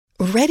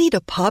Ready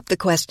to pop the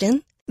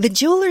question? The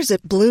jewelers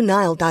at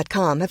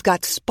BlueNile.com have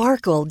got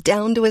sparkle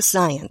down to a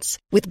science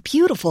with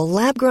beautiful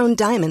lab-grown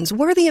diamonds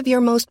worthy of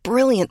your most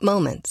brilliant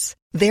moments.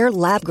 Their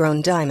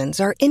lab-grown diamonds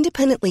are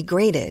independently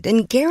graded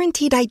and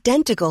guaranteed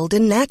identical to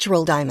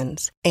natural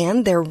diamonds,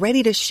 and they're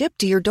ready to ship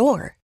to your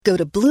door. Go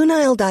to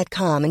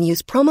BlueNile.com and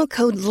use promo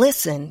code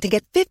LISTEN to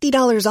get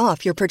 $50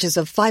 off your purchase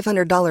of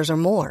 $500 or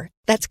more.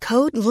 That's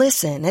code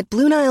LISTEN at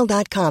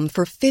BlueNile.com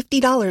for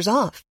 $50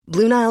 off.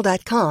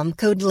 BlueNile.com,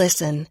 code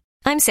LISTEN.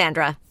 I'm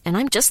Sandra, and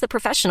I'm just the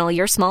professional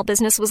your small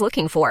business was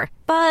looking for.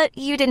 But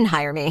you didn't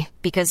hire me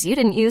because you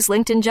didn't use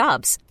LinkedIn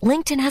Jobs.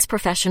 LinkedIn has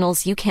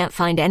professionals you can't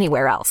find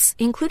anywhere else,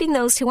 including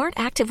those who aren't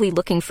actively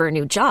looking for a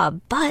new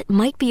job, but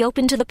might be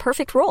open to the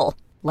perfect role,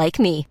 like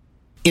me.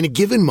 In a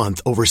given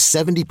month, over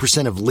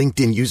 70% of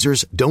LinkedIn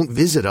users don't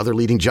visit other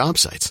leading job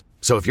sites.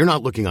 So if you're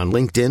not looking on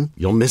LinkedIn,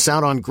 you'll miss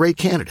out on great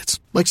candidates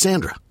like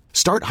Sandra.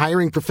 Start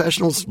hiring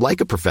professionals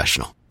like a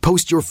professional.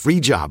 Post your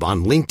free job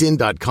on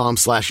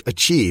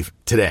linkedin.com/achieve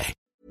today.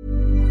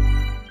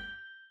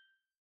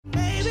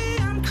 Maybe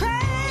I'm crazy.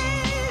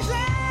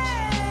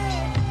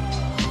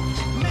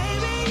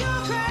 Maybe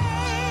you're crazy.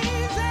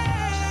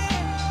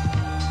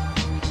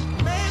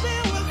 Maybe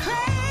we're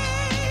crazy.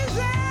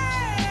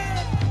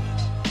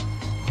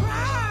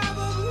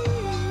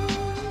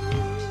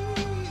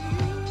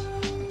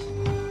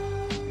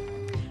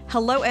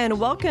 Hello and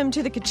welcome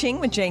to the Ka-Ching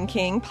with Jane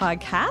King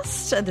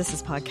podcast. This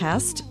is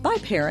podcast by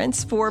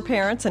parents for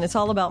parents, and it's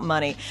all about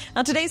money.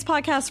 Now, today's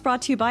podcast is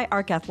brought to you by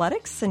ARC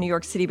Athletics, a New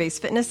York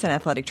City-based fitness and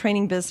athletic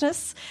training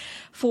business.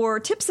 For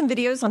tips and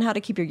videos on how to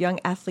keep your young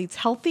athletes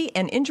healthy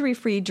and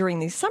injury-free during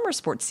the summer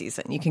sports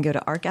season, you can go to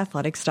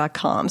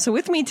arcathletics.com. So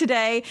with me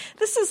today,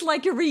 this is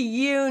like a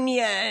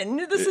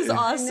reunion. This is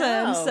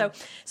awesome.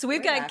 So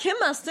we've got Kim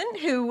Mustin,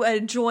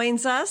 who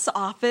joins us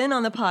often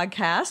on the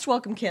podcast.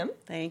 Welcome, Kim.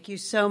 Thank you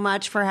so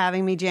much for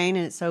having me, Jane,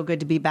 and it's so good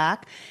to be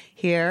back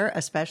here,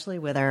 especially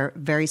with our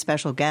very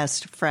special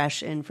guest,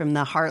 fresh in from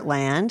the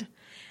heartland.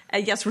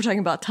 Yes, we're talking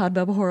about Todd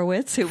Bubba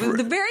Horowitz, who was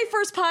the very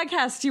first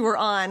podcast you were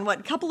on,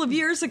 a couple of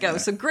years ago.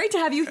 So great to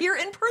have you here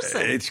in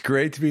person. It's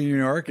great to be in New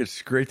York.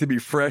 It's great to be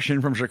fresh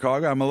in from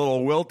Chicago. I'm a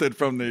little wilted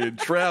from the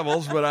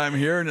travels, but I'm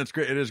here, and it's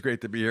great. It is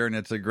great to be here, and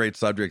it's a great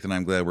subject, and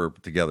I'm glad we're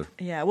together.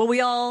 Yeah, well, we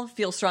all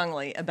feel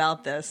strongly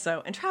about this.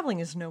 And traveling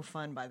is no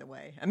fun, by the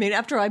way. I mean,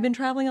 after I've been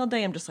traveling all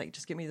day, I'm just like,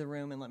 just give me the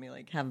room and let me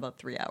have about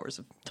 3 hours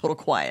of total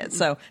quiet.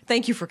 So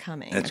thank you for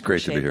coming. It's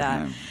great to be here.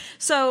 That.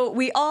 So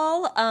we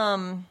all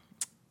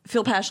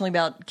feel passionately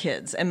about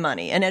kids and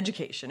money and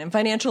education and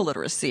financial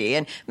literacy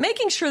and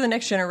making sure the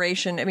next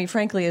generation,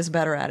 frankly, is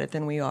better at it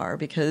than we are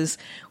because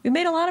we've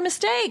made a lot of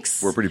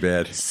mistakes. We're pretty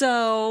bad.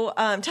 So,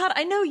 Todd,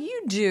 I know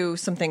you do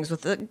some things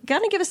with it. Got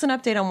to give us an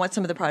update on what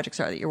some of the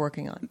projects are that you're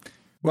working on.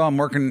 Well, I'm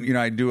working,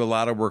 I do a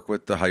lot of work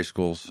with the high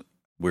schools.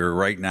 We're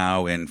right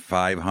now in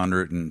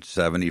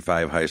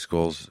 575 high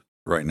schools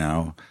right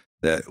now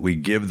that we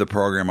give the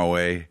program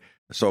away.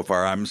 So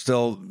far, I'm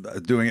still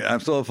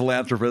a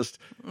philanthropist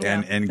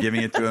and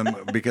giving it to them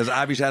because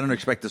obviously I don't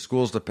expect the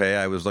schools to pay.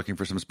 I was looking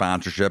for some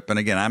sponsorship. And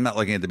again, I'm not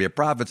looking at it to be a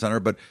profit center,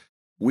 but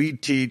we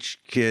teach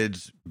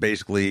kids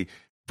basically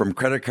from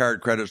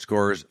credit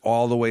scores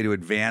all the way to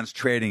advanced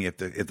trading if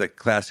the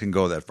class can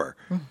go that far.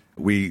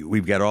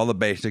 We've got all the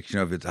basics.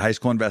 If it's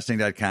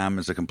highschoolinvesting.com,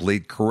 it's a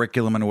complete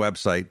curriculum and a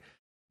website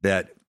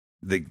that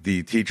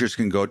the teachers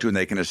can go to and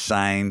they can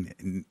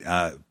assign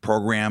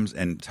programs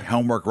and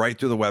homework right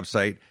through the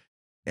website.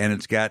 And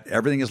it's got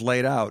everything is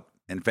laid out.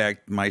 In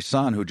fact, my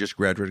son, who just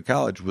graduated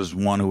college, was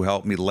one who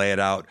helped me lay it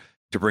out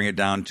to bring it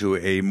down to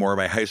a more of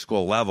a high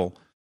school level.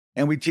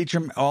 And we teach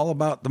them all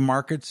about the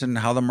markets and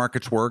how the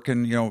markets work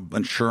and,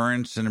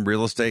 insurance and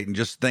real estate and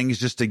just things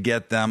just to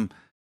get them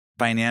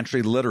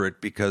financially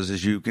literate. Because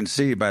as you can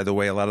see, by the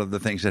way, a lot of the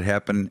things that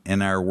happen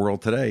in our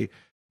world today,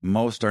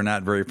 most are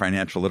not very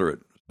financial literate.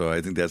 So I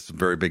think that's a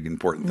very big,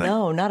 important thing.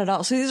 No, not at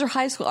all. So these are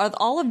high school. Are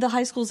all of the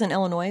high schools in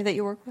Illinois that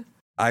you work with?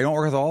 I don't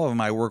work with all of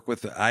them.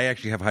 I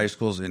actually have high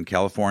schools in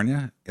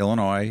California,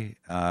 Illinois,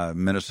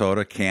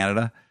 Minnesota,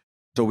 Canada.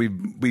 So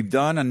we've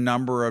done a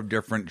number of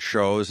different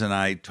shows, and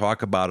I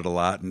talk about it a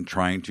lot and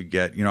trying to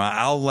get,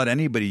 I'll let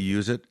anybody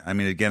use it.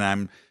 Again,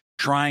 I'm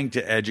trying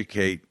to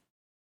educate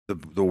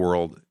the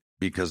world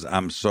because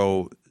I'm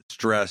so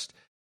stressed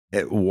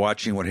at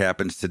watching what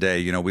happens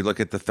today. We look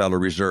at the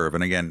Federal Reserve,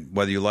 and again,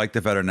 whether you like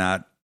the Fed or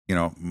not,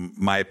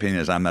 my opinion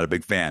is I'm not a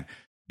big fan.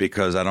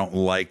 Because I don't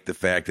like the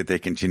fact that they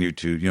continue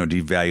to,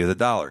 devalue the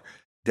dollar.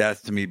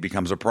 That, to me,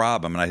 becomes a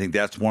problem. And I think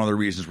that's one of the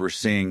reasons we're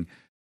seeing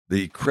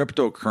the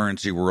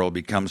cryptocurrency world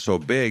become so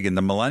big in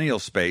the millennial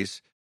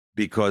space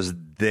because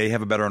they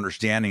have a better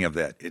understanding of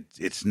that.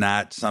 It's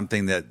not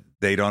something that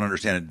they don't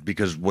understand.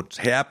 Because what's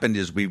happened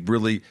is we've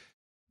really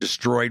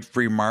destroyed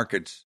free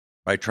markets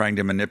by trying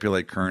to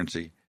manipulate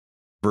currency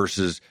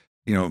versus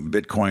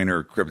Bitcoin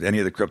or any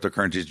of the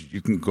cryptocurrencies.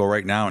 You can go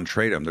right now and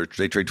trade them.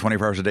 They trade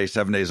 24 hours a day,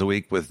 7 days a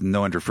week with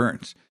no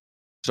interference.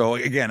 So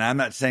again, I'm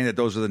not saying that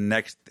those are the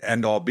next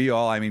end all be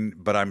all.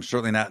 But I'm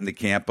certainly not in the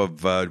camp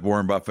of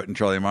Warren Buffett and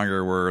Charlie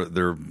Munger where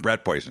they're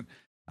rat poison.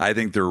 I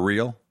think they're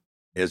real.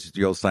 as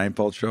the old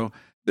Seinfeld show.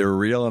 They're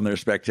real and they're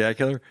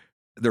spectacular.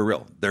 They're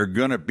real. They're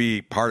going to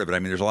be part of it. I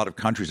mean, there's a lot of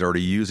countries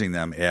already using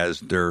them as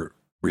their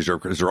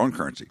reserve, as their own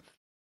currency.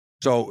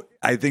 So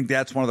I think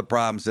that's one of the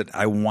problems that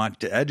I want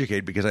to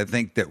educate, because I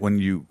think that when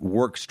you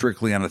work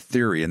strictly on a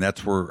theory, and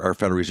that's where our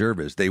Federal Reserve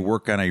is, they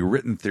work on a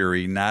written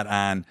theory, not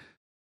on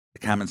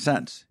common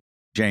sense.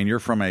 Jane, you're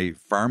from a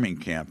farming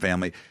camp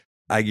family.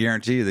 I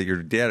guarantee you that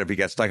your dad, if he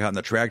got stuck out in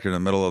the tractor in the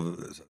middle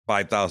of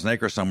 5,000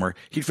 acres somewhere,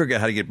 he'd forget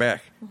how to get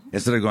back.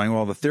 Instead of going,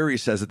 well, the theory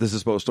says that this is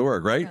supposed to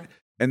work, right? Yeah.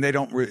 And they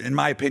don't, in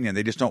my opinion,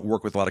 they just don't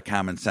work with a lot of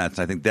common sense.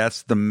 I think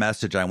that's the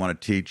message I want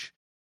to teach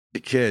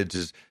the kids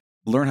is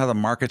learn how the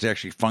markets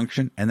actually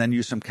function and then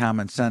use some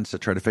common sense to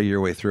try to figure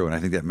your way through. And I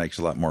think that makes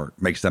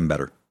them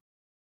better.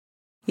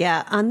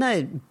 Yeah, on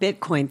the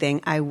Bitcoin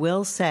thing, I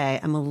will say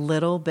I'm a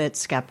little bit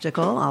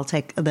skeptical. I'll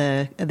take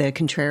the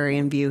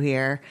contrarian view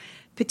here,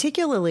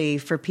 particularly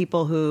for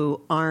people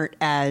who aren't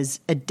as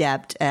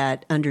adept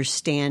at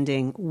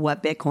understanding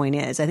what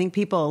Bitcoin is. I think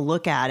people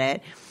look at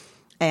it,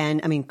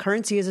 and I mean,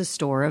 currency is a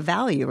store of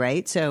value,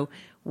 right? So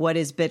what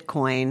is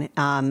Bitcoin?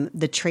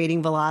 The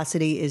trading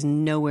velocity is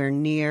nowhere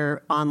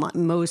near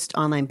most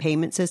online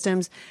payment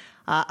systems.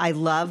 I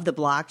love the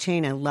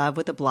blockchain. I love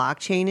what the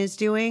blockchain is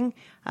doing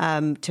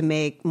to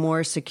make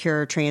more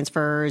secure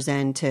transfers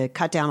and to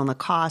cut down on the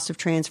cost of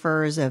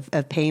transfers of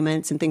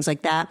payments and things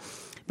like that.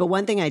 But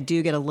one thing I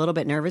do get a little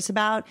bit nervous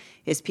about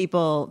is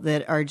people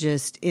that are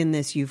just in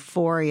this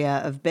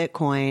euphoria of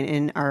Bitcoin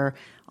and are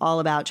all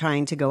about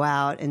trying to go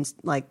out and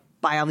like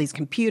buy all these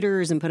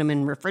computers and put them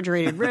in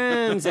refrigerated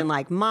rooms and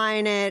like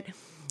mine it.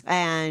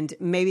 And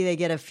maybe they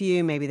get a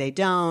few, maybe they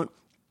don't.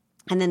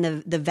 And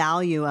then the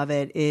value of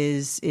it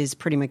is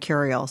pretty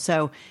mercurial.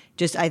 So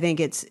just I think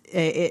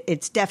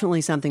it's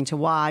definitely something to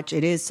watch.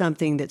 It is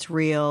something that's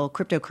real.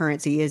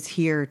 Cryptocurrency is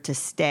here to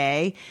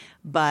stay,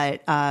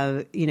 but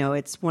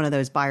it's one of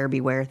those buyer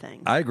beware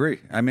things. I agree.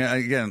 I mean,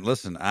 again,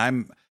 listen,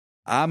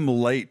 I'm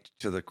late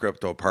to the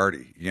crypto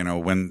party. You know,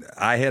 when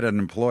I had an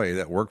employee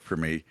that worked for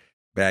me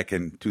back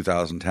in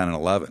 2010 and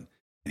 11,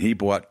 and he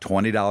bought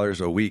 $20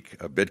 a week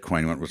of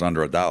Bitcoin when it was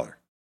under $1.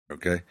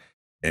 Okay.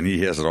 And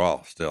he has it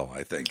all still,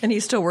 I think. And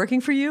he's still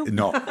working for you?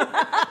 No.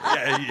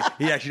 Yeah,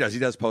 he actually does. He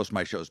does post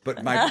my shows.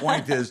 But my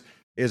point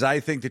is I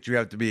think that you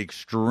have to be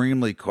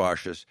extremely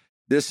cautious.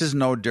 This is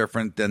no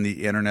different than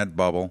the internet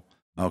bubble.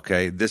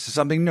 Okay. This is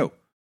something new.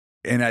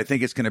 And I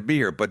think it's going to be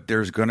here, but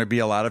there's going to be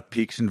a lot of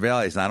peaks and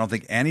valleys. And I don't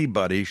think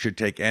anybody should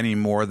take any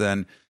more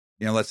than,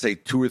 let's say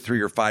 2 or 3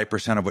 or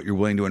 5% of what you're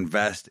willing to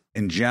invest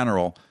in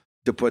general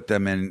to put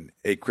them in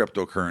a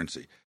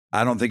cryptocurrency.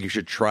 I don't think you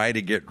should try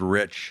to get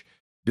rich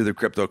to the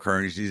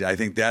cryptocurrencies. I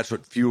think that's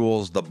what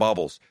fuels the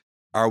bubbles.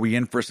 Are we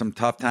in for some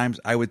tough times?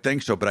 I would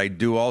think so. But I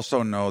do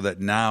also know that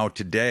now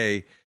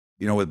today,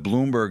 with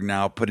Bloomberg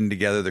now putting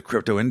together the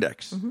crypto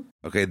index,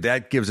 okay,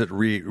 that gives it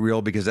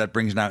real because that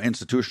brings now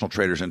institutional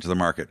traders into the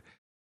market.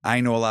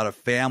 I know a lot of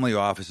family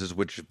offices,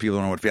 which people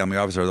don't know what family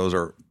offices are. Those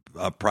are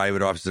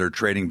private offices that are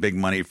trading big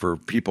money for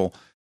people.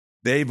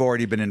 They've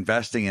already been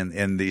investing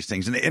in these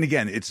things. And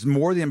again, it's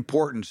more the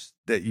importance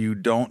that you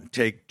don't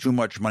take too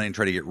much money and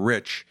try to get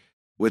rich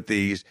with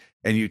these,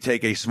 and you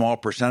take a small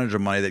percentage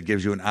of money that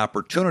gives you an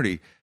opportunity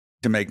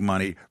to make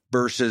money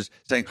versus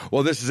saying,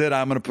 well, this is it.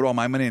 I'm going to put all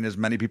my money in, as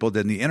many people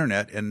did in the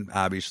internet. And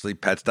obviously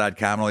Pets.com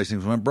and all these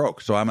things went broke.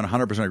 So I'm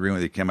 100% agreeing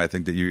with you, Kim. I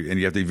think that you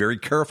have to be very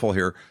careful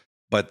here,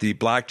 but the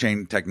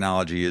blockchain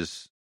technology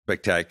is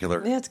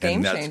spectacular. Yeah, it's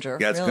game changer.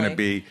 That's really going to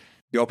be,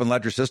 the open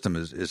ledger system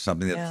is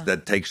something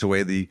that takes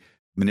away the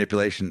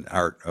manipulation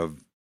art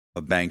of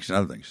banks and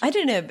other things. I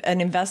did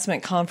an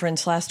investment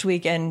conference last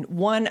week, and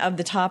one of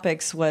the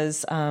topics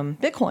was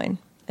Bitcoin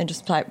and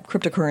just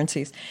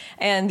cryptocurrencies.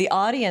 And the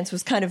audience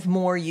was kind of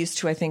more used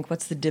to, I think,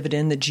 what's the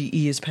dividend that GE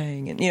is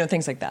paying and,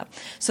 things like that.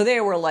 So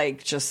they were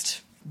like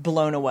just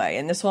blown away.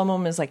 And this one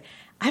woman is like,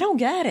 I don't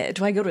get it.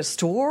 Do I go to a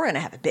store and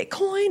I have a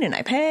Bitcoin and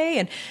I pay?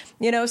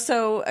 And,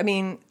 so, I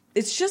mean,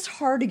 it's just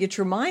hard to get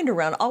your mind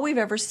around. All we've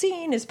ever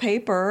seen is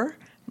paper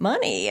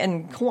money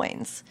and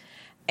coins.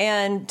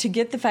 And to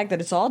get the fact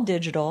that it's all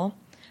digital,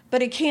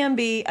 but it can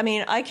be, I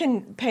mean, I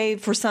can pay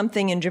for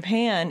something in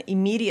Japan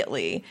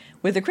immediately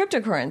with a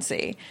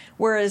cryptocurrency,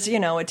 whereas,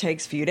 it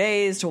takes a few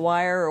days to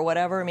wire or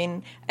whatever. I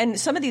mean, and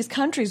some of these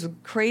countries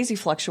with crazy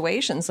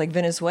fluctuations like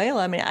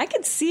Venezuela, I mean, I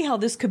could see how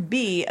this could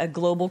be a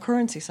global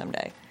currency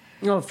someday.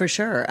 Oh, for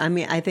sure. I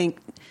mean, I think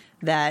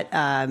that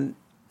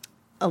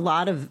a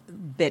lot of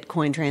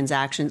Bitcoin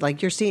transactions,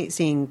 like you're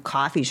seeing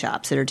coffee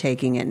shops that are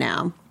taking it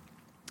now.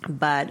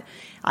 But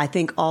I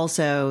think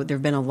also there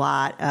have been a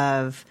lot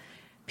of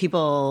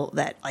people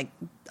that like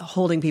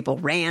holding people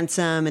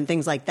ransom and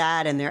things like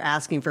that, and they're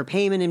asking for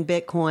payment in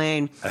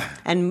Bitcoin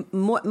and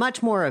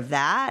much more of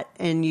that.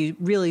 And you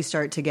really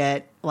start to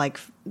get like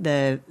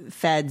the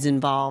feds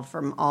involved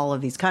from all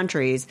of these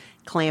countries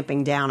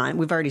clamping down on it.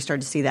 We've already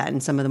started to see that in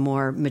some of the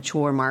more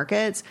mature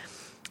markets.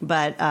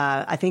 But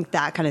I think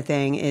that kind of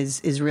thing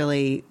is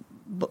really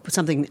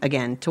something,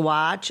 again, to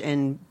watch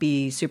and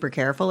be super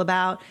careful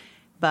about.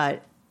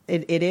 But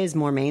it is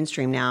more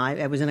mainstream now.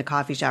 I was in a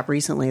coffee shop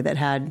recently that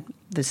had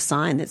this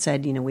sign that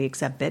said, we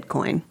accept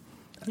Bitcoin.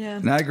 Yeah.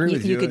 And I agree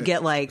with you. You could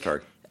get like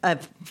Sorry.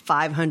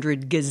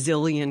 500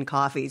 gazillion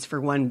coffees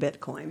for one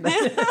Bitcoin.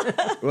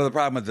 Well, the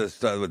problem with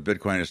this with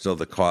Bitcoin is still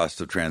the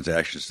cost of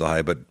transactions still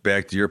high. But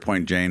back to your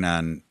point, Jane,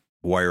 on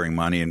wiring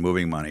money and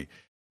moving money.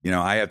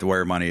 I have to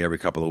wire money every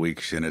couple of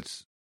weeks, and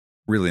it's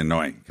really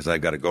annoying because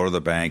I've got to go to the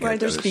bank. Right, I've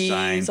got there's to fees,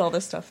 sign. all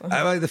this stuff.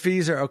 I like the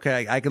fees are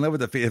okay. I can live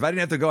with the fees. If I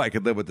didn't have to go, I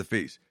could live with the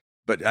fees.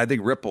 But I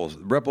think Ripple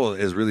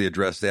has really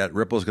addressed that.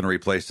 Ripple is going to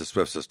replace the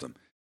SWIFT system,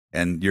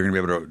 and you're going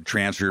to be able to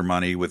transfer your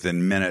money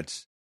within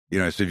minutes.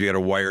 So if you got to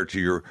wire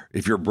to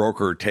if your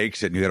broker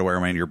takes it and you got to wire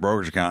money to your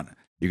broker's account,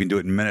 you can do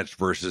it in minutes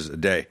versus a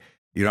day.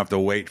 You don't have to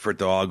wait for it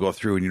to all go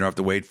through, and you don't have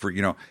to wait for,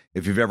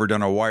 if you've ever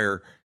done a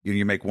wire,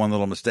 you make one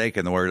little mistake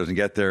and the wire doesn't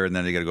get there, and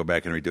then you got to go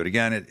back and redo it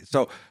again.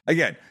 So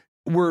again,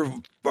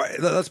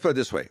 let's put it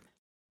this way.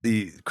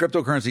 The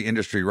cryptocurrency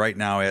industry right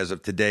now, as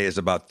of today, is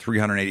about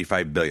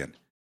 $385 billion.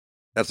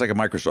 That's like a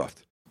Microsoft.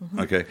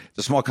 Okay. It's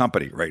a small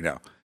company right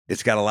now.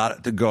 It's got a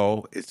lot to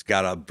go. It's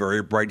got a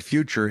very bright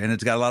future, and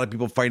it's got a lot of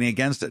people fighting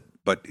against it.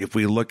 But if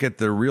we look at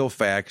the real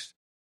facts,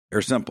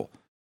 they're simple.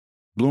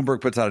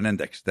 Bloomberg puts out an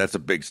index. That's a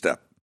big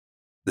step.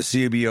 The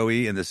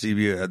CBOE and the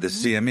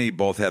CME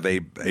both have a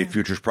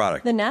futures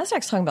product. The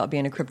NASDAQ's talking about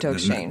being a crypto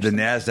exchange. The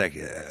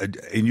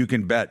NASDAQ, and you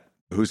can bet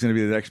who's going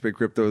to be the next big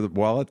crypto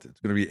wallet? It's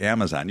going to be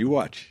Amazon. You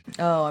watch.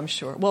 Oh, I'm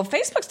sure. Well,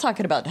 Facebook's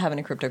talking about having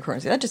a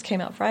cryptocurrency. That just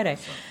came out Friday.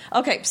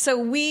 Okay, so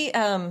we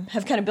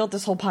have kind of built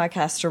this whole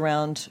podcast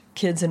around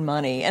kids and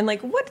money. And,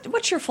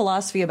 what's your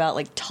philosophy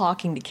about,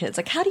 talking to kids?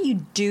 How do you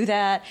do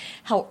that?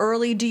 How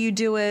early do you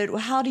do it?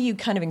 How do you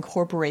kind of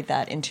incorporate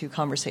that into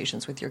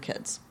conversations with your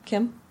kids?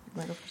 Kim? You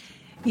wanna go first?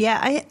 Yeah,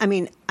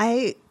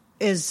 I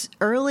as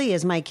early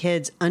as my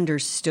kids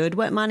understood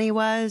what money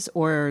was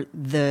or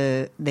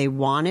they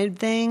wanted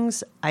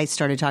things, I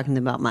started talking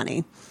to them about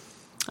money.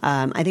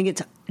 I think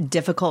it's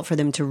difficult for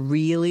them to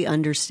really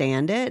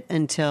understand it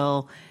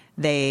until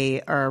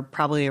they are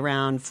probably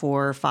around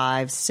 4,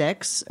 5,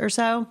 6 or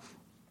so.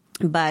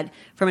 But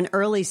from an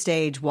early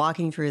stage,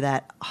 walking through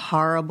that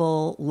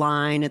horrible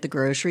line at the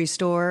grocery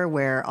store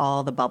where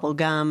all the bubble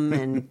gum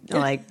and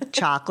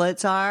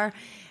chocolates are,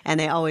 and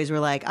they always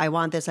were like, I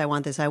want this, I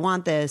want this, I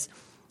want this.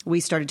 We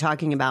started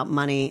talking about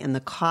money and the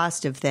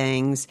cost of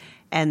things,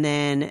 and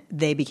then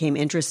they became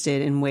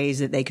interested in ways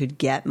that they could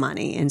get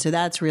money. And so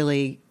that's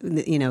really,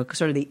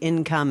 sort of the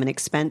income and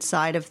expense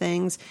side of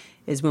things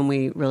is when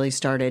we really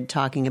started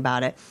talking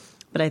about it.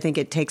 But I think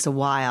it takes a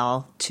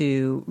while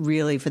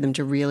for them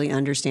to really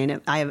understand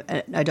it. I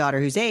have a daughter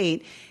who's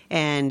 8,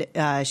 and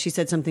she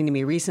said something to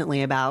me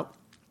recently about,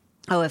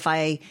 if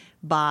I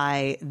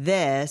buy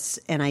this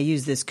and I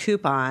use this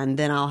coupon,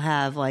 then I'll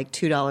have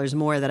 $2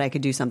 more that I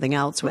could do something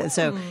else with.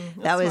 So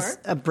that was smart.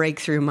 a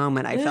breakthrough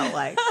moment, I felt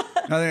like.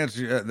 I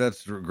think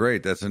that's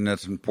great. That's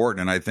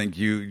important. And I think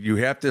you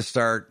have to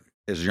start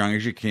as young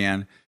as you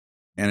can.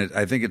 And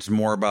I think it's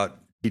more about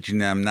teaching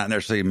them not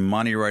necessarily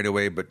money right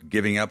away, but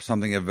giving up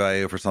something of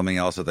value for something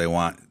else that they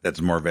want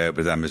that's more valuable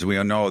to them. As we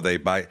all know, they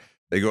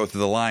go through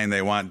the line,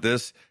 they want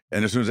this,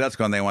 and as soon as that's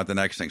gone, they want the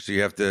next thing. So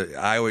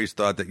I always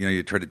thought that,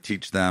 you try to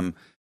teach them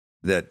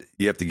that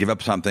you have to give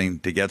up something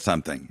to get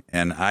something.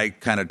 And I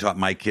kind of taught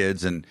my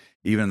kids, and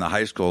even in the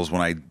high schools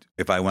when I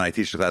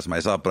teach the class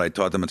myself, but I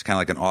taught them it's kind of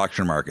like an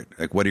auction market.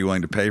 What are you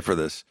willing to pay for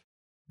this?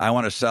 I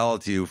want to sell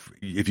it to you.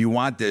 If you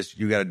want this,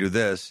 you got to do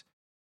this.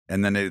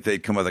 And then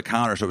they'd come with a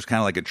counter. So it was kind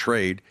of like a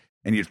trade,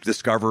 and you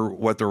discover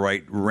what the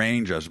right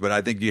range is. But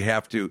I think you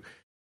have to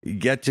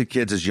get to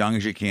kids as young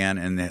as you can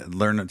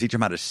and teach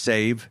them how to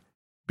save,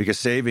 because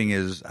saving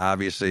is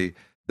obviously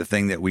the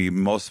thing that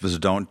most of us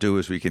don't do,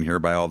 as we can hear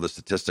by all the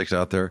statistics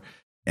out there,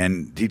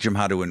 and teach them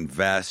how to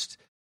invest.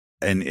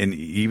 And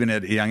even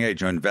at a young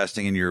age,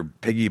 investing in your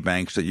piggy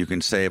bank so that you can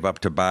save up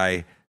to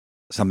buy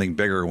something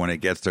bigger when it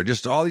gets there.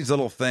 Just all these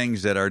little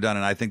things that are done.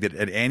 And I think that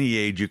at any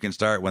age you can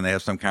start when they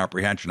have some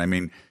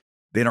comprehension.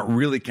 They don't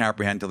really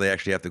comprehend until they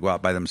actually have to go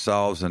out by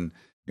themselves, and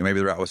maybe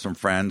they're out with some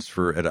friends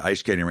at an ice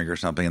skating rink or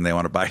something, and they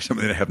want to buy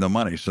something, they have no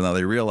money. So now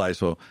they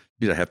realize, I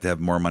have to have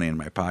more money in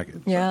my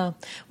pocket. Yeah.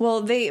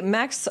 Well,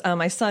 Max,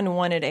 my son,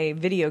 wanted a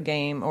video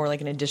game or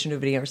an addition to a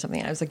video or something.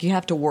 And I was like, you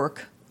have to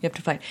work. You have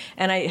to fight.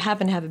 And I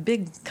happened to have a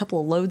big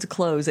couple of loads of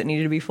clothes that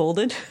needed to be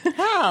folded.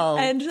 How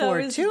and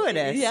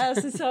fortuitous.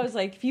 Yes. And so I was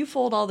like, if you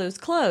fold all those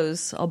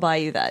clothes, I'll buy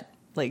you that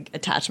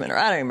attachment, or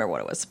I don't remember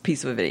what it was,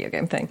 piece of a video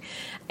game thing.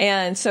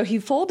 And so he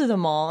folded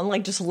them all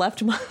and just left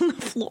them on the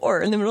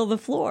floor, in the middle of the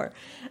floor.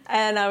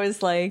 And I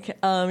was like, you're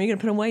going to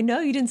put them away?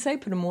 No, you didn't say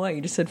put them away.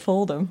 You just said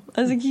fold them.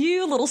 I was like,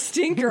 you little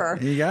stinker.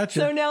 You gotcha.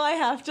 So now I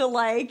have to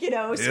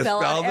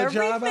spell out the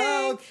everything. job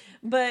out.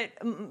 But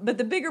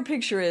the bigger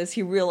picture is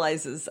he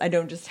realizes I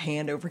don't just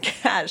hand over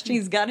cash.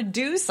 He's got to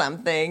do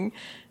something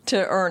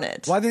to earn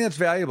it. Well, I think that's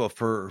valuable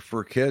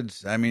for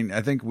kids. I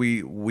think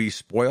we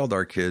spoiled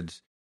our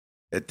kids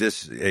at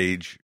this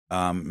age.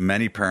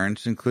 Many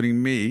parents,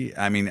 including me.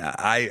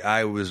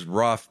 I was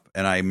rough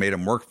and I made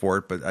them work for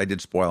it, but I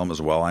did spoil them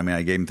as well.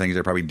 I gave them things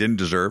they probably didn't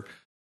deserve.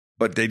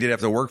 but they did have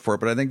to work for it.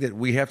 But I think that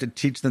we have to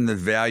teach them the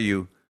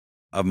value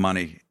of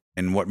money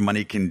and what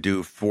money can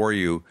do for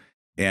you.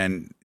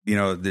 And,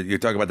 you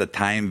talk about the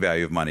time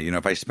value of money.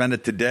 If I spend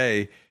it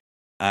today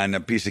on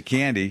a piece of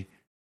candy,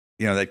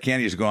 that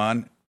candy is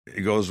gone.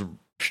 It goes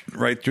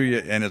right through you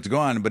and it's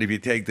gone. But if you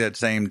take that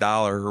same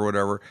dollar or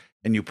whatever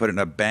and you put it in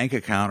a bank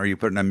account or you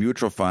put it in a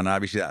mutual fund,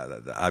 obviously,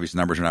 the obvious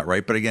numbers are not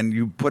right. But again,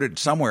 you put it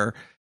somewhere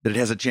that it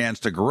has a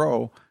chance to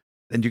grow,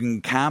 then you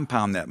can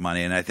compound that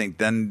money. And I think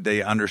then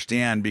they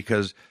understand,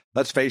 because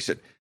let's face it,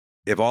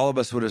 if all of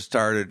us would have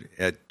started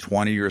at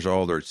 20 years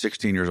old or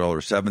 16 years old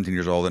or 17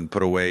 years old and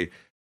put away,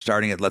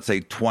 starting at, let's say,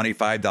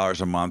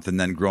 $25 a month and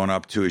then grown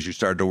up to, as you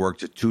started to work,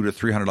 to $200 to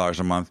 $300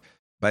 a month,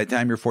 by the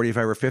time you're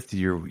 45 or 50,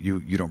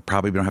 you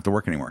probably don't have to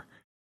work anymore.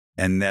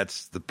 And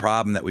that's the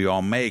problem that we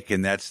all make.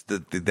 And that's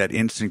that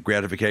instant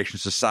gratification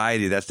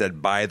society. That's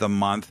that by the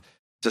month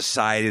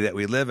society that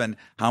we live in.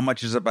 How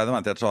much is it by the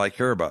month? That's all I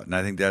care about. And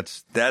I think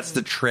that's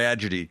the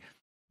tragedy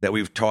that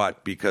we've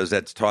taught, because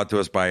that's taught to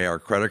us by our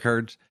credit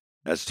cards.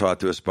 That's taught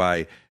to us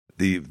by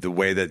the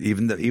way that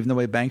even the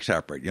way banks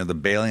operate. The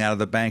bailing out of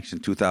the banks in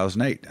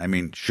 2008. I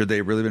mean, should they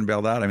have really been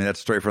bailed out? I mean, that's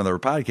a story for another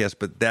podcast.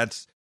 But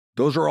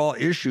those are all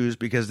issues,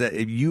 because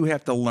if you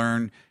have to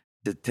learn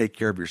to take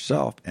care of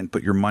yourself and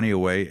put your money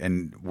away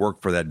and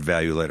work for that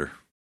value later.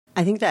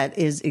 I think that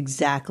is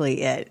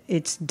exactly it.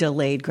 It's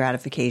delayed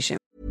gratification.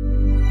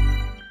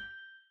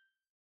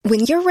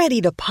 When you're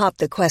ready to pop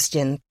the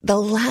question, the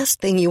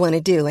last thing you want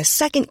to do is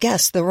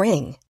second-guess the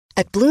ring.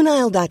 At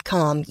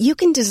BlueNile.com, you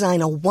can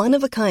design a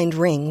one-of-a-kind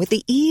ring with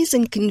the ease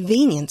and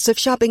convenience of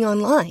shopping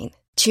online.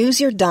 Choose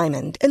your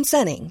diamond and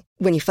setting.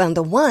 When you find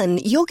the one,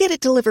 you'll get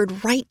it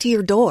delivered right to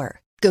your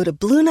door. Go to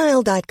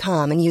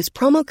BlueNile.com and use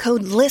promo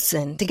code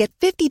LISTEN to get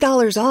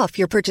 $50 off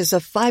your purchase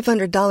of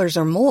 $500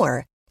 or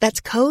more.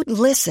 That's code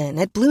LISTEN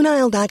at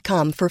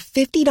BlueNile.com for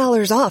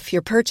 $50 off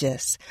your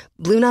purchase.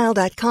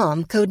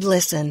 BlueNile.com, code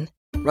LISTEN.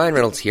 Ryan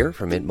Reynolds here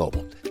from Mint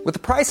Mobile. With the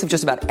price of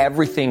just about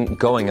everything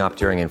going up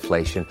during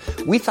inflation,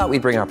 we thought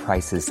we'd bring our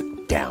prices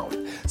down.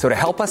 So to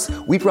help us,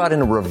 we brought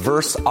in a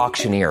reverse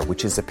auctioneer,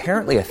 which is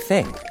apparently a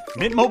thing.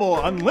 Mint Mobile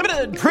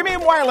Unlimited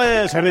Premium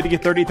Wireless. How to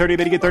get 30, 30,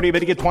 bit to get 30, bit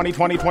to get 20,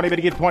 20, 20, bit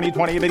to get 20,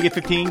 20, bit to get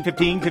 15,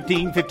 15,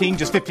 15, 15,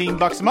 just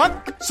 $15 a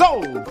month?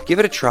 Sold! Give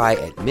it a try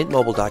at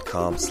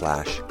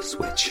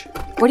mintmobile.com/switch.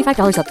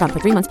 $45 up front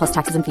for 3 months plus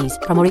taxes and fees.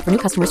 Promo rate for new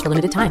customers for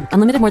limited time.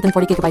 Unlimited more than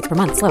 40 gigabytes per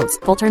month. Slows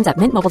full terms at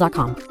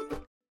mintmobile.com.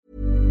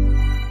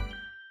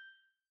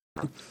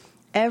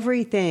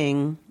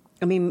 Everything.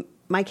 I mean,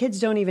 my kids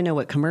don't even know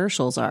what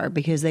commercials are,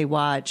 because they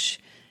watch,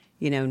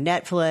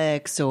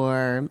 Netflix,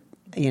 or,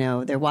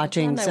 they're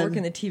watching. I work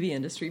in the TV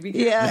industry.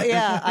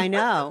 Yeah, I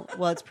know.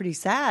 Well, it's pretty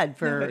sad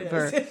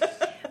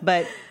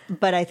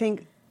but I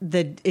think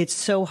that it's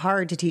so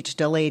hard to teach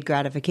delayed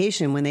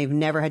gratification when they've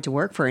never had to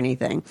work for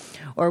anything,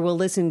 or will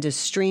listen to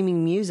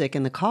streaming music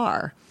in the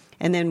car.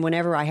 And then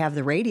whenever I have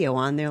the radio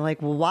on, they're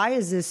like, well, why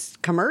is this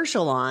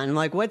commercial on? I'm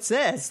like, what's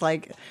this?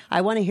 Like,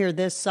 I want to hear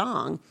this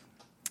song.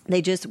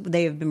 They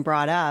have been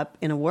brought up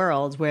in a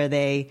world where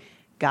they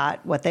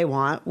got what they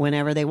want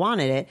whenever they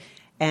wanted it.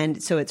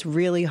 And so it's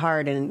really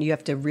hard, and you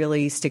have to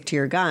really stick to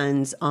your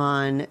guns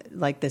on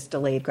like this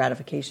delayed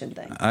gratification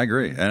thing. I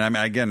agree. And I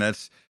mean, again,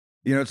 that's,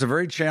 it's a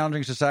very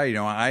challenging society.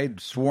 I'd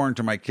sworn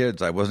to my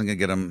kids I wasn't going to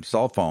get them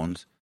cell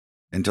phones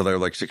until they were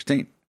like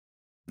 16.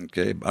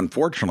 Okay.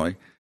 Unfortunately,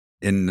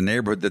 in the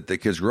neighborhood that the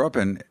kids grew up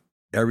in,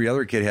 every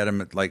other kid had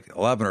them at like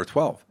 11 or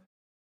 12.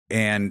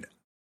 And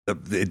I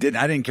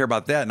didn't care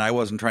about that, and I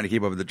wasn't trying to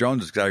keep up with the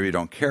Joneses because I really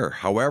don't care.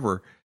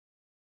 However,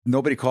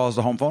 nobody calls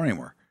the home phone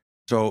anymore.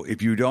 So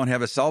if you don't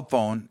have a cell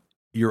phone,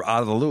 you're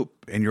out of the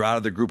loop, and you're out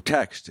of the group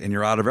text, and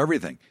you're out of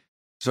everything.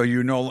 So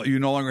you no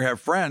longer have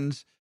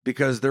friends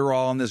because they're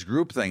all in this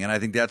group thing. And I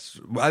think that's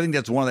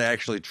one of the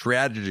actually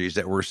tragedies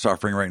that we're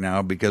suffering right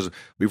now, because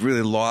we've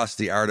really lost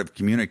the art of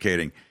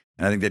communicating.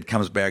 And I think that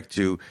comes back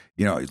to,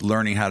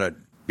 learning how to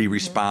be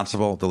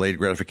responsible, delayed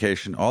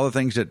gratification, all the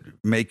things that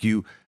make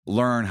you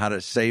learn how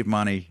to save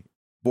money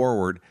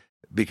forward,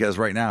 because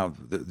right now,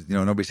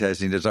 nobody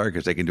has any desire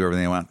because they can do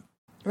everything they want.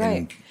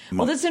 Right.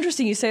 Well, that's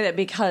interesting you say that,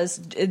 because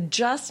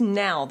just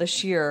now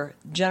this year,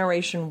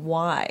 Generation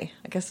Y,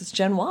 I guess it's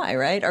Gen Y,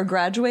 right, are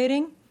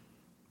graduating,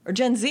 or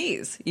Gen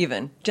Zs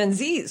even. Gen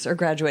Zs are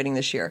graduating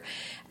this year.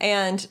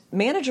 And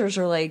managers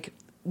are like,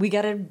 we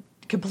got to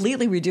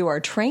completely redo our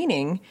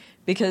training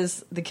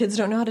because the kids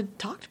don't know how to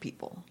talk to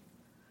people.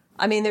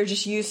 I mean, they're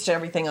just used to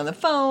everything on the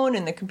phone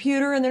and the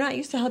computer, and they're not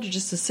used to how to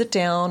sit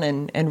down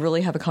and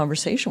really have a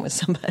conversation with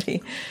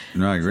somebody.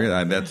 No, I agree.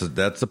 That's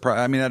the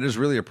problem. I mean, that is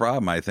really a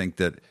problem. I think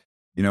that,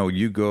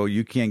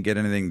 you can't get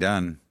anything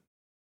done.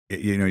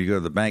 You go to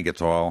the bank,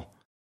 it's all,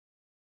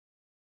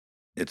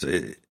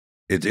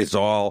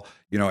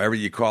 every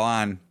you call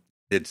on,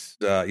 it's,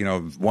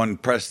 one,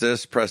 press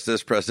this.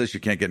 You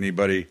can't get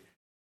anybody.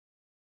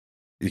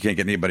 You can't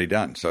get anybody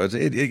done. So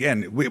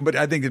but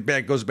I think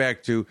it goes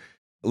back to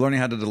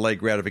learning how to delay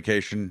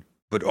gratification,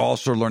 but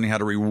also learning how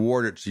to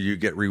reward it so you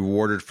get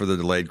rewarded for the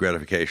delayed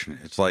gratification.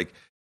 It's like,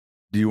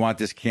 do you want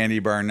this candy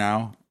bar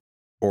now,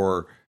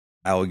 or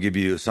I will give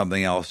you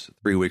something else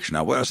 3 weeks from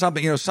now. Well,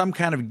 something, some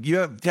kind of, you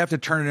have to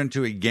turn it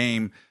into a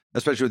game,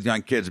 especially with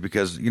young kids,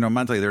 because,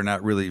 mentally they're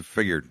not really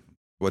figured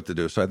what to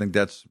do. So I think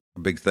that's a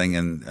big thing.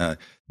 And that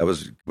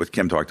was what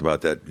Kim talked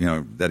about, that,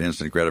 that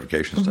instant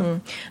gratification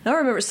stuff. Now I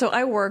remember, so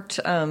I worked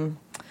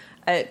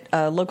at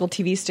a local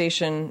TV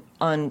station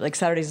on like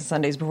Saturdays and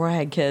Sundays before I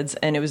had kids,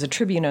 and it was a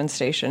Tribune-owned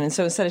station. And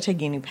so instead of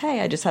taking any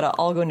pay, I just had it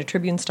all go into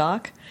Tribune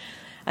stock.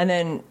 And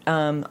then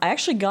I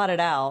actually got it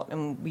out,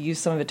 and we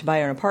used some of it to buy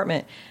an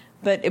apartment.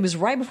 But it was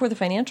right before the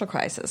financial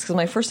crisis, because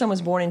my first son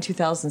was born in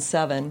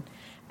 2007.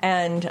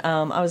 And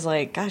I was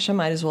like, gosh, I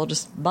might as well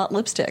just bought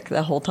lipstick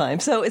the whole time.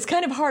 So it's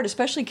kind of hard,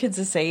 especially kids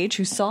this age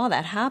who saw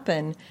that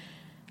happen,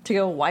 to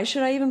go, why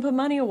should I even put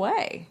money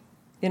away?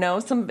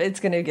 It's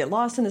going to get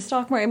lost in the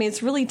stock market. I mean,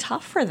 it's really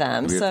tough for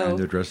them. Do we have time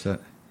to address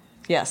that?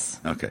 Yes.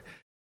 Okay.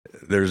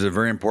 There's a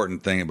very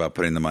important thing about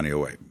putting the money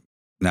away.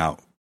 Now,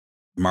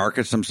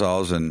 markets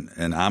themselves, and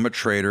I'm a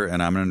trader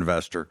and I'm an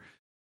investor,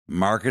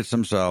 markets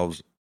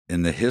themselves,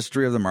 in the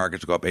history of the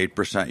markets, go up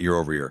 8% year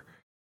over year.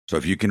 So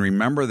if you can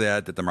remember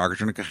that the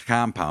markets are going to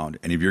compound,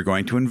 and if you're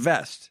going to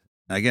invest,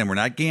 again, we're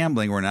not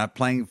gambling, we're not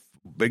playing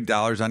big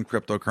dollars on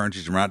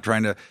cryptocurrencies, we're not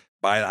trying to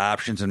buy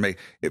options and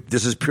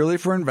this is purely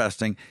for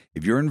investing.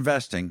 If you're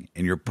investing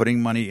and you're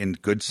putting money in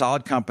good,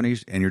 solid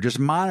companies, and you're just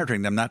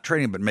monitoring them, not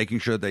trading, but making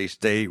sure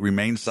they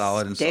remain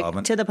solid and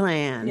solvent. Stick to the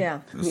plan.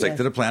 Yeah. Stick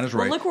to the plan is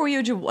right. Well, look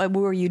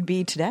where you'd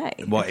be today.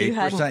 Well,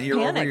 8% year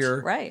over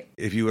year. Right.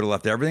 If you would have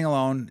left everything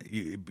alone,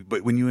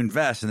 but when you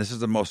invest, and this is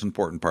the most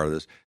important part of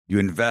this, you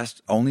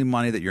invest only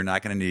money that you're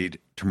not going to need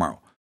tomorrow.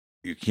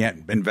 You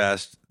can't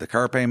invest the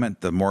car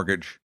payment, the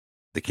mortgage,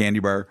 the candy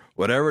bar,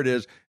 whatever it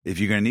is. If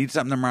you're going to need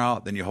something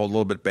tomorrow, then you hold a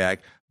little bit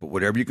back. But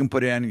whatever you can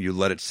put in, you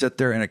let it sit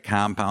there, and it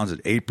compounds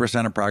at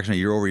 8% approximately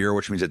year over year,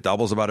 which means it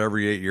doubles about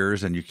every 8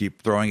 years, and you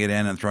keep throwing it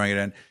in and throwing it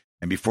in.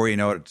 And before you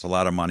know it, it's a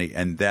lot of money.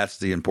 And that's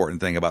the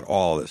important thing about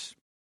all of this.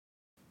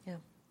 Yeah.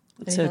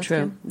 It's so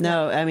true.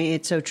 No, I mean,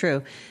 it's so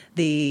true.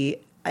 The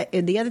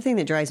other thing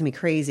that drives me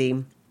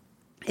crazy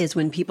is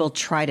when people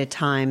try to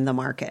time the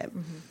market.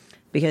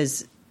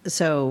 Because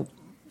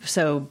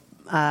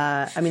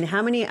I mean,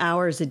 how many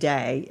hours a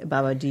day,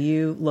 Bubba, do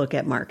you look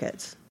at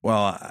markets?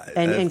 Well,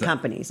 and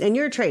companies, and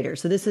you're a trader,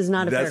 so this is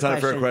not a fair question. That's not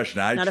a fair question.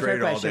 I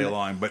trade all day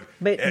long, but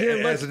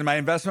as in my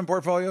investment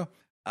portfolio,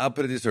 I'll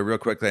put it this way real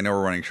quickly. I know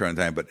we're running short on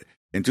time, but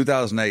in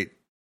 2008,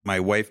 my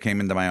wife came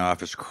into my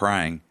office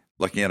crying,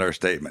 looking at our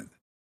statement,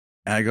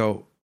 and I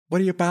go, "What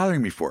are you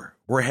bothering me for?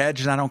 We're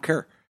hedged, and I don't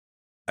care."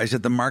 I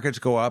said, "The markets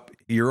go up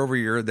year over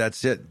year.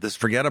 That's it. Just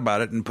forget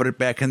about it and put it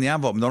back in the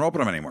envelope. And don't open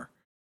them anymore."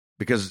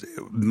 Because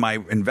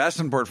my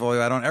investment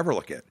portfolio, I don't ever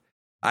look at.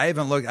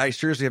 I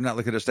seriously have not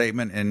looked at a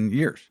statement in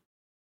years.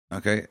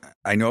 Okay.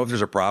 I know if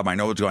there's a problem, I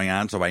know what's going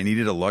on. So if I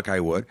needed to look,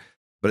 I would.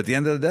 But at the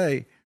end of the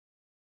day,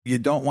 you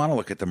don't want to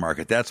look at the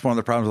market. That's one of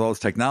the problems with all this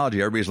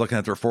technology. Everybody's looking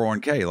at their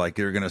 401k like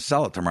they're going to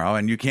sell it tomorrow,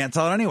 and you can't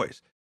sell it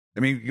anyways. I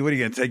mean, what are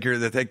you going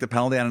to take the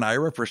penalty on an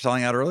IRA for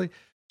selling out early?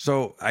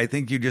 So I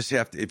think you just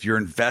have to, if you're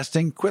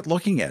investing, quit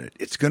looking at it.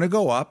 It's going to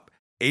go up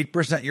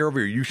 8% year over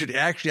year. You should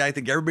actually, I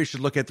think everybody should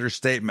look at their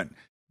statement,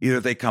 either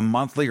they come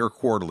monthly or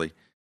quarterly,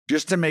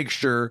 just to make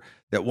sure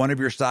that one of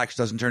your stocks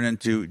doesn't turn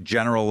into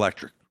General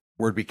Electric,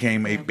 where it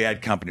became a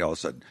bad company all of a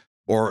sudden.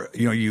 Or,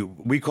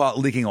 we call it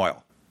leaking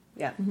oil.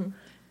 Yeah.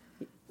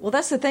 Well,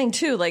 that's the thing,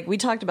 too. Like, we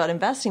talked about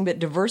investing, but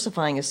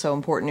diversifying is so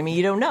important. I mean,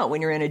 you don't know when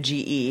you're in a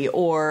GE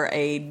or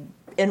a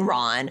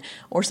Enron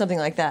or something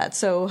like that.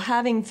 So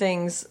having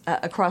things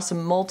across a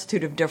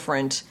multitude of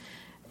different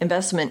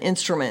investment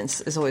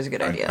instruments is always a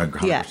good idea. I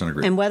 100%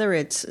 agree. And whether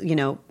it's,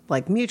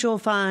 like mutual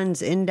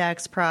funds,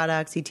 index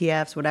products,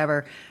 ETFs,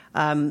 whatever,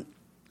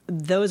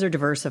 those are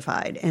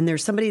diversified. And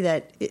there's somebody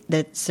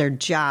that's their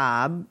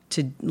job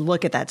to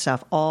look at that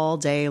stuff all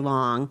day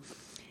long.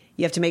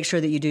 You have to make sure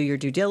that you do your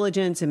due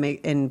diligence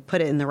and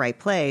put it in the right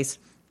place.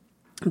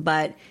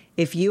 But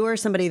if you are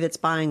somebody that's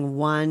buying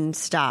one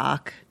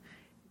stock,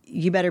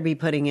 you better be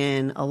putting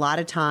in a lot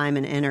of time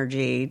and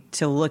energy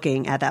to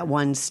looking at that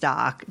one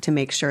stock to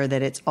make sure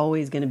that it's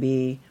always going to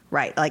be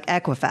right. Like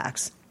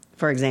Equifax,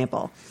 for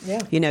example.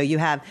 Yeah.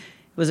 It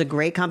was a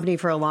great company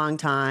for a long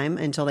time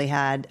until they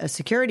had a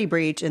security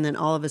breach, and then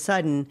all of a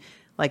sudden,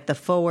 like the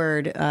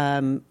forward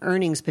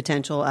earnings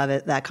potential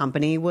of that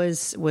company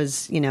was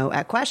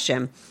at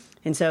question.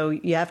 And so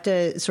you have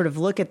to sort of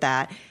look at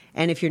that.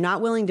 And if you're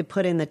not willing to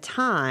put in the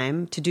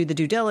time to do the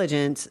due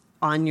diligence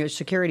on your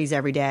securities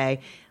every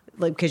day,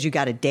 because you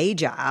got a day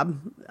job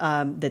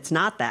that's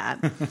not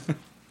that,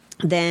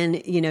 then,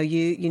 you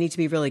need to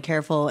be really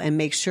careful and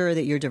make sure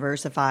that you're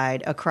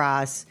diversified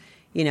across,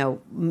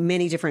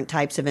 many different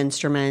types of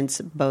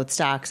instruments, both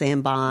stocks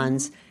and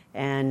bonds,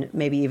 and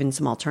maybe even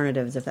some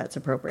alternatives if that's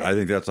appropriate. I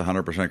think that's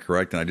 100%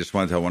 correct. And I just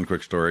want to tell one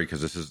quick story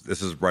because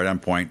this is right on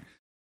point.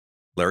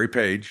 Larry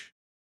Page,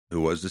 who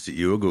was the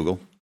CEO of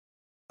Google,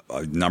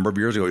 a number of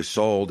years ago, he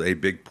sold a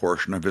big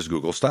portion of his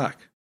Google stock.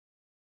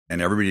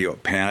 And everybody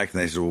panicked,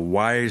 and they said, well,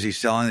 why is he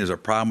selling? There's a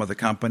problem with the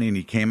company. And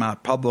he came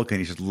out public, and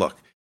he said, look,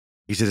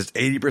 it's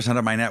 80%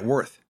 of my net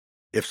worth.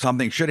 if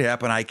something should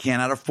happen, I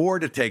cannot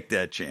afford to take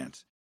that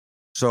chance.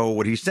 So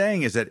what he's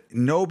saying is that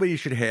nobody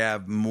should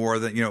have more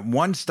than,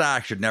 one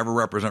stock should never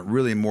represent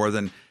really more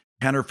than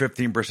 10 or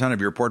 15% of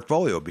your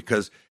portfolio,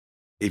 because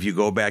if you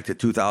go back to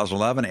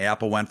 2011,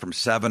 Apple went from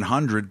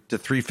 700 to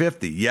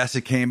 350. Yes,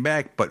 it came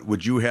back, but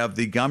would you have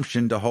the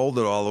gumption to hold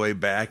it all the way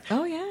back?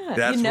 Oh,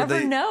 yeah. You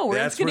never know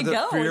where it's going to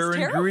go. Fear it's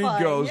and greed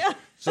goes. Yeah.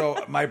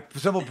 So my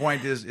simple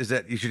point is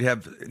that you should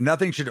have,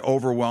 nothing should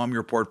overwhelm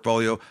your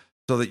portfolio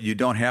so that you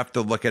don't have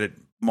to look at it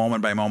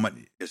moment by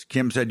moment. As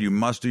Kim said, you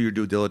must do your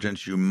due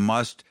diligence. You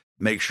must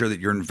make sure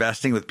that you're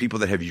investing with people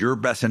that have your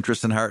best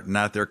interest in heart,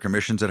 not their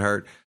commissions at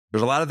heart.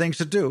 There's a lot of things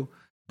to do,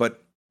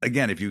 but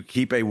again, if you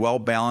keep a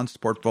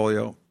well-balanced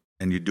portfolio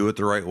and you do it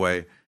the right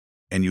way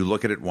and you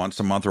look at it once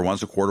a month or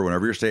once a quarter,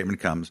 whenever your statement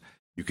comes,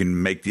 you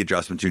can make the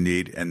adjustments you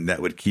need, and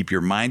that would keep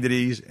your mind at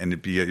ease, and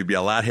you'd be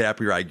a lot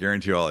happier, I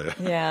guarantee all of you.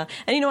 Yeah.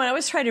 And I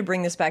always try to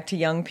bring this back to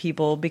young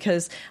people,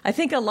 because I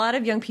think a lot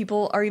of young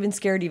people are even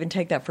scared to even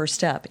take that first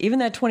step, even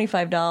that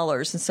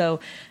 $25. And so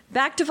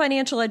back to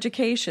financial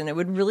education, it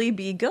would really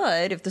be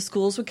good if the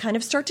schools would kind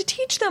of start to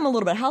teach them a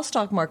little bit how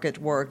stock markets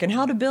work and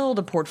how to build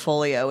a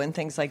portfolio and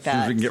things like that.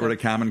 As soon as we can get rid of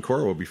Common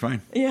Core, we'll be fine.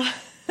 Yeah.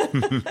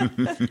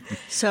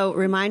 So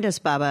remind us,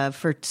 Bubba,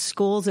 for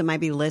schools that might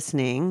be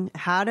listening,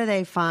 how do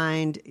they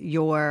find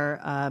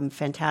your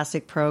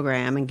fantastic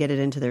program and get it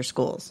into their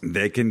schools?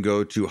 They can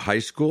go to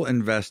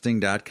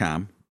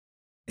highschoolinvesting.com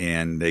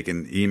and they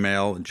can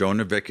email Joe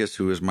Novickis,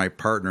 who is my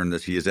partner in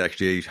this. He is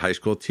actually a high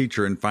school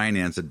teacher in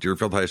finance at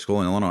Deerfield High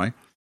School in Illinois.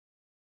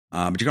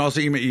 But you can also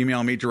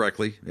email me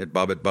directly at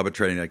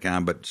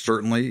bubba@bubbatrading.com. But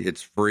certainly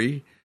it's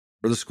free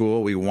for the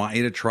school. We want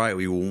you to try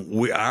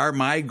it.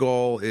 My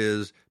goal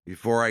is,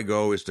 before I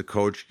go, is to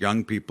coach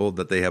young people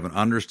that they have an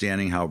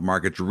understanding how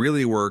markets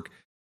really work,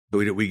 so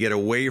we get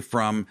away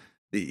from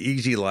the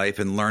easy life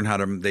and learn how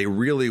they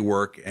really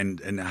work,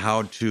 and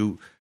how to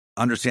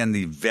understand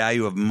the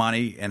value of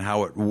money and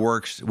how it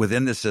works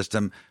within the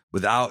system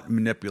without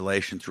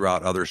manipulation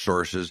throughout other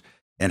sources,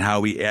 and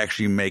how we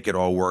actually make it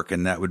all work.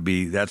 And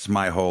that's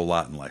my whole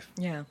lot in life.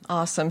 Yeah.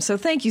 Awesome. So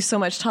thank you so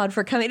much, Todd,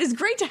 for coming. It is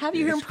great to have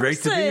you here in person.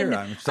 It's great to be here.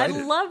 I'm excited.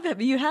 I love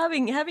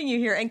having you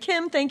here. And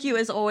Kim, thank you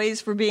as always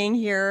for being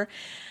here.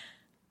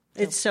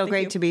 It's so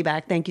great to be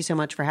back. Thank you so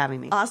much for having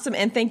me. Awesome.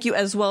 And thank you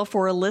as well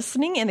for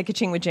listening in the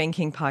Ka-Ching with Jane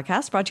King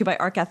podcast, brought to you by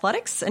ARC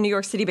Athletics, a New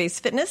York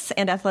City-based fitness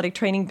and athletic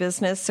training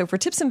business. So for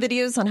tips and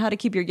videos on how to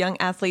keep your young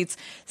athletes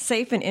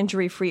safe and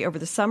injury-free over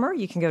the summer,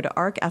 you can go to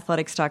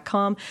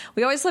arcathletics.com.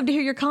 We always love to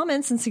hear your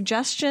comments and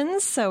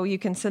suggestions, so you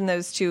can send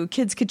those to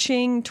Kids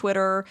Ka-Ching,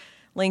 Twitter,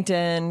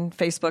 LinkedIn,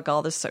 Facebook,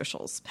 all the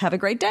socials. Have a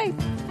great day.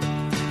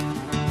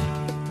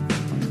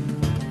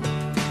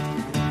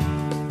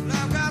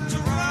 I've got to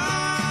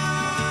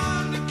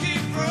run to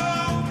keep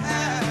from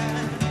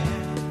high,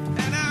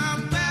 and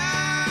I'm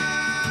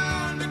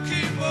bound to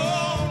keep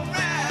on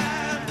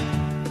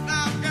riding.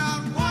 I've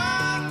got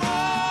one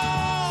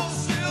more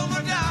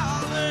silver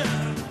dollar,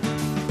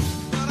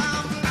 but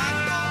I'm not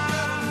gonna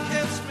let 'em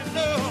catch me,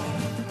 no.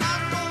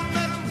 I'm gonna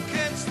let 'em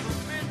catch the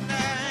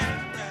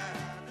midnight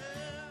rider.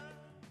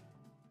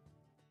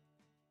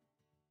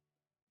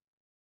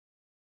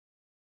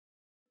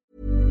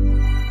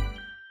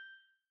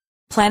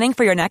 Planning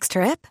for your next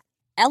trip?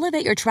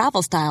 Elevate your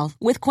travel style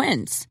with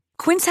Quince.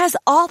 Quince has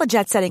all the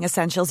jet-setting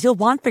essentials you'll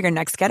want for your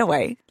next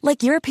getaway,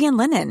 like European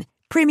linen,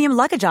 premium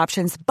luggage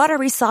options,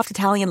 buttery soft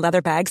Italian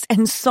leather bags,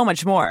 and so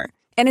much more.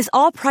 And is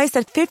all priced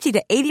at 50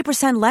 to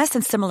 80% less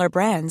than similar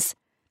brands.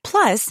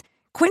 Plus,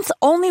 Quince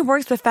only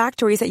works with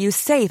factories that use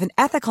safe and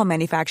ethical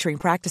manufacturing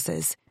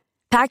practices.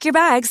 Pack your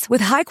bags with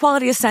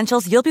high-quality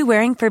essentials you'll be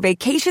wearing for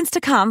vacations to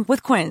come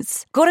with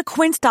Quince. Go to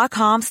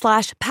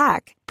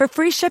quince.com/pack for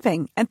free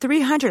shipping and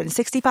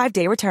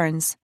 365-day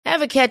returns.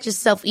 Ever catch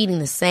yourself eating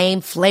the same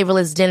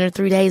flavorless dinner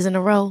 3 days in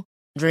a row?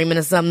 Dreaming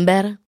of something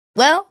better?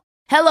 Well,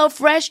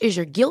 HelloFresh is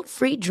your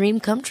guilt-free dream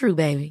come true,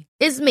 baby.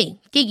 It's me,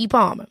 Keke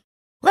Palmer.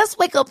 Let's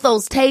wake up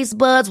those taste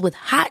buds with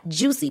hot,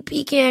 juicy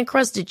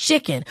pecan-crusted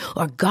chicken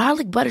or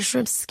garlic butter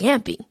shrimp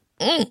scampi.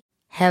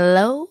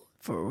 Hello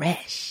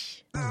Fresh.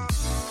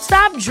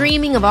 Stop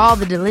dreaming of all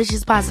the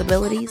delicious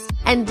possibilities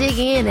and dig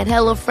in at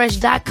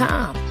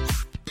HelloFresh.com.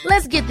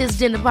 Let's get this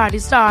dinner party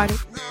started.